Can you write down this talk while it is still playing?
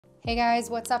Hey guys,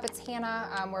 what's up? It's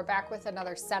Hannah. We're back with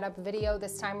another setup video.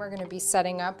 This time we're going to be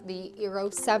setting up the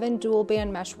eero 7 dual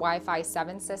band mesh Wi-Fi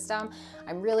 7 system.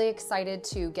 I'm really excited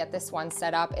to get this one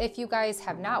set up. If you guys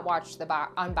have not watched the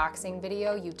unboxing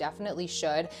video, you definitely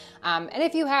should. And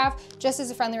if you have, just as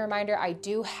a friendly reminder, I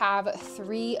do have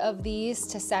 3 of these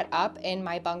to set up in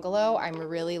my bungalow. I'm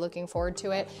really looking forward to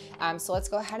it. So let's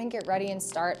go ahead and get ready and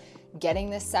start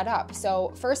getting this set up.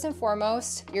 So first and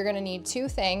foremost, you're going to need 2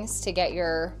 things to get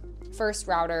your first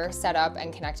router set up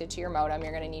and connected to your modem.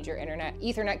 You're going to need your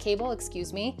Ethernet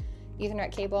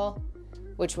cable,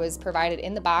 which was provided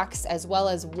in the box, as well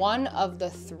as one of the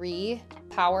 3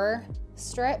 power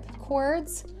strip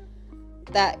cords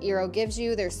that eero gives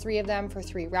you. There's 3 of them for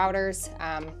 3 routers,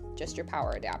 just your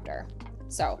power adapter.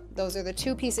 So those are the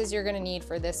 2 pieces you're going to need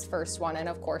for this first one, and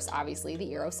of course, obviously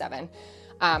the eero 7.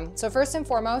 So first and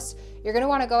foremost, you're going to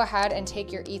want to go ahead and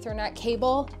take your Ethernet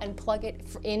cable and plug it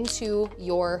into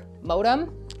your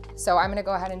modem. So I'm going to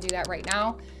go ahead and do that right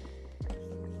now.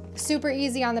 Super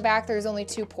easy on the back. There's only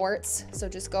 2 ports. So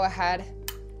just go ahead,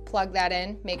 plug that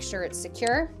in, make sure it's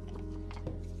secure.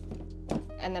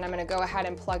 And then I'm going to go ahead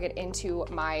and plug it into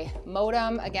my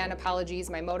modem. Again,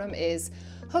 apologies, my modem is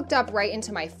hooked up right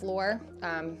into my floor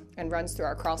and runs through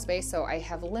our crawl space. So I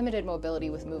have limited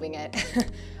mobility with moving it.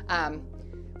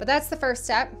 But that's the first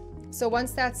step. So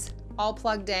once that's all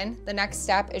plugged in, the next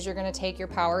step is you're going to take your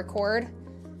power cord,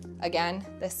 again,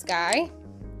 this guy,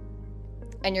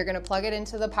 and you're going to plug it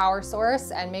into the power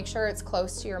source and make sure it's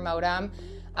close to your modem.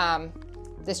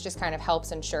 This just kind of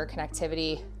helps ensure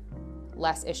connectivity,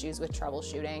 less issues with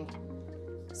troubleshooting.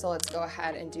 So let's go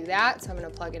ahead and do that. So I'm going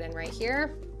to plug it in right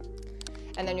here.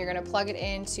 And then you're going to plug it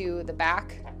into the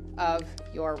back of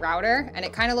your router. And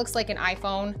it kind of looks like an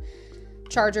iPhone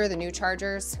charger, the new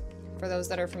chargers. For those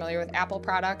that are familiar with Apple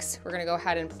products, we're going to go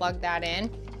ahead and plug that in,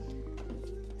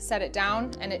 set it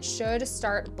down, and it should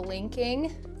start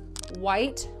blinking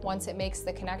white once it makes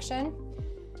the connection.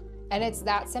 And it's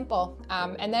that simple.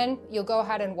 And then you'll go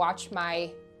ahead and watch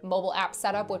my mobile app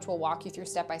setup, which will walk you through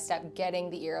step-by-step getting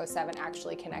the eero 7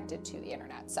 actually connected to the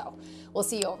internet. So we'll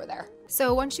see you over there.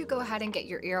 So once you go ahead and get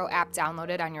your eero app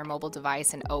downloaded on your mobile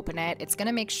device and open it, it's going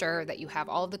to make sure that you have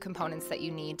all of the components that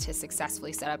you need to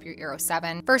successfully set up your eero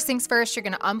 7. First things first, you're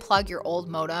going to unplug your old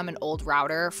modem and old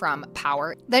router from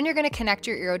power. Then you're going to connect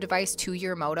your eero device to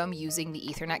your modem using the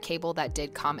Ethernet cable that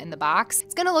did come in the box.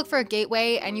 It's going to look for a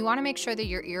gateway, and you want to make sure that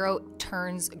your eero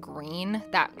turns green.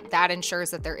 That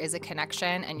ensures that there is a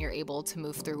connection and you're able to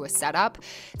move through a setup.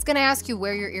 It's going to ask you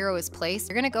where your eero is placed.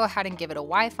 You're going to go ahead and give it a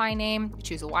Wi-Fi name,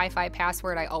 choose a Wi-Fi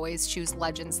password. I always choose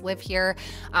Legends Live Here.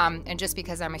 And just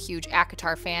because I'm a huge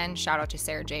ACOTAR fan, shout out to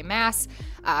Sarah J. Mass,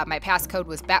 my passcode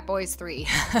was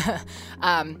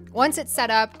BatBoys3. Once it's set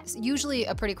up, it's usually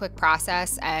a pretty quick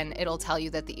process, and it'll tell you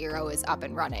that the eero is up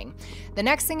and running. The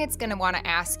next thing it's going to want to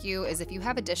ask you is if you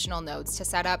have additional nodes to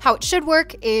set up. How it should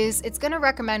work is it's going to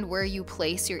recommend where you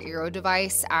place your eero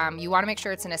device. You want to make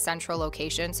sure it's in a central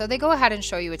location. So they go ahead and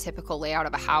show you a typical layout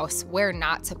of a house, where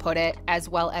not to put it, as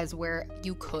well as where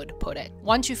you could put it.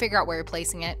 Once you figure out where you're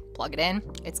placing it, plug it in,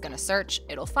 it's going to search,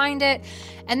 it'll find it.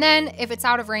 And then if it's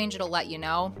out of range, it'll let you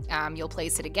know. You'll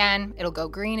place it again, it'll go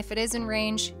green. If it is in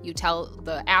range, you tell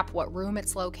the app what room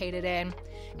it's located in,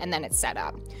 and then it's set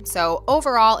up. So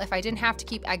overall, if I didn't have to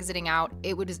keep exiting out,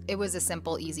 it was a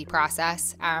simple, easy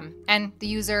process. And the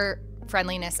user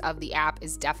friendliness of the app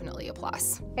is definitely a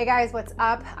plus. Hey guys, what's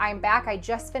up? I'm back. I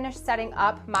just finished setting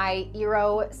up my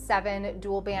eero 7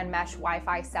 dual band mesh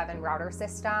Wi-Fi 7 router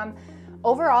system.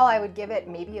 Overall, I would give it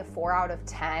maybe a 4 out of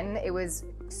 10. It was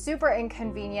super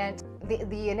inconvenient.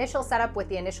 The initial setup with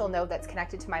the initial node that's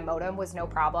connected to my modem was no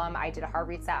problem. I did a hard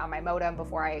reset on my modem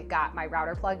before I got my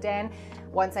router plugged in.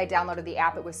 Once I downloaded the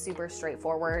app, it was super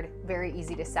straightforward, very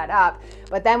easy to set up.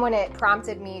 But then when it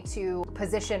prompted me to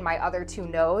position my other 2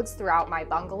 nodes throughout my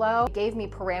bungalow, it gave me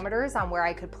parameters on where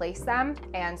I could place them.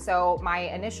 And so my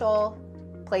initial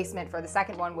placement for the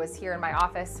second one was here in my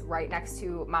office, right next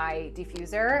to my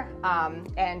diffuser.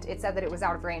 And it said that it was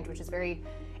out of range, which is very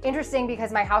interesting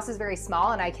because my house is very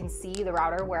small and I can see the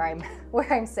router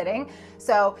where I'm sitting.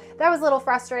 So that was a little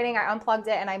frustrating. I unplugged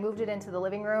it and I moved it into the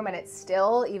living room, and it's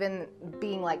still, even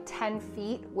being like 10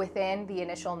 feet within the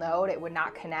initial node, it would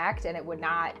not connect, and it would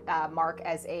not mark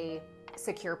as a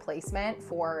secure placement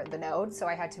for the node. So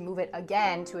I had to move it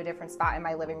again to a different spot in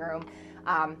my living room.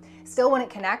 Still wouldn't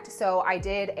connect. So I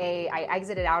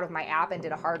exited out of my app and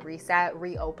did a hard reset,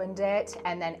 reopened it,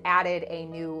 and then added a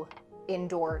new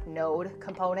indoor node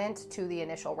component to the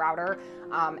initial router,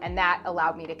 and that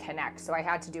allowed me to connect. So I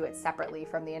had to do it separately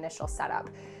from the initial setup.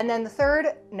 And then the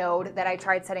third node that I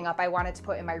tried setting up, I wanted to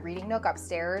put in my reading nook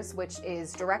upstairs, which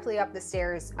is directly up the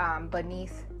stairs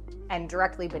beneath, and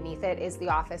directly beneath it is the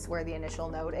office where the initial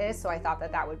node is. So I thought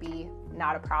that that would be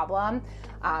not a problem.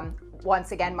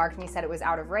 Once again, Mark and me said it was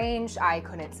out of range. I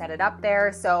couldn't set it up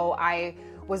there. So I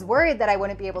was worried that I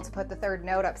wouldn't be able to put the third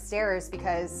node upstairs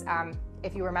because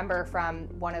if you remember from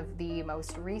one of the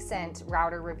most recent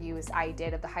router reviews I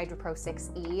did of the Hydro Pro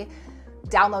 6E,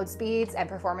 download speeds and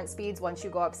performance speeds, once you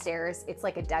go upstairs, it's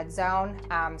like a dead zone.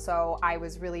 So I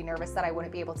was really nervous that I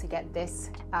wouldn't be able to get this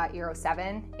eero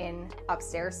 7 in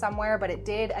upstairs somewhere, but it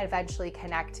did eventually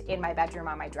connect in my bedroom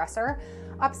on my dresser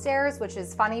upstairs, which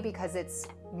is funny because it's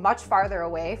much farther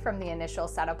away from the initial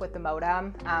setup with the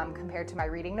modem compared to my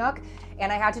reading nook.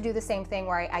 And I had to do the same thing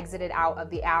where I exited out of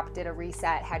the app, did a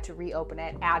reset, had to reopen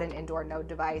it, add an indoor node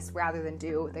device rather than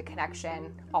do the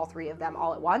connection, all three of them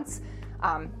all at once.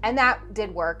 And that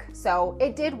did work. So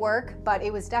it did work, but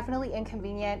it was definitely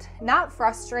inconvenient, not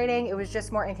frustrating. It was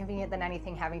just more inconvenient than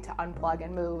anything, having to unplug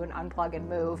and move and unplug and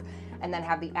move, and then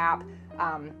have the app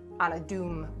on a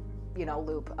doom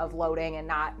loop of loading and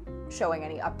not showing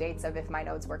any updates of if my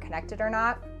nodes were connected or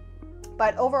not.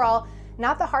 But overall,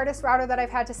 not the hardest router that I've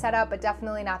had to set up, but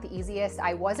definitely not the easiest.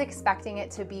 I was expecting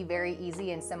it to be very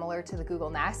easy and similar to the Google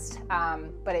Nest,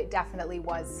 but it definitely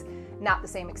was not the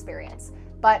same experience.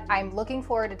 But I'm looking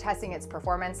forward to testing its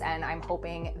performance, and I'm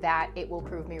hoping that it will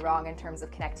prove me wrong in terms of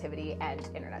connectivity and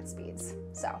internet speeds.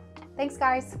 So thanks,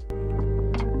 guys.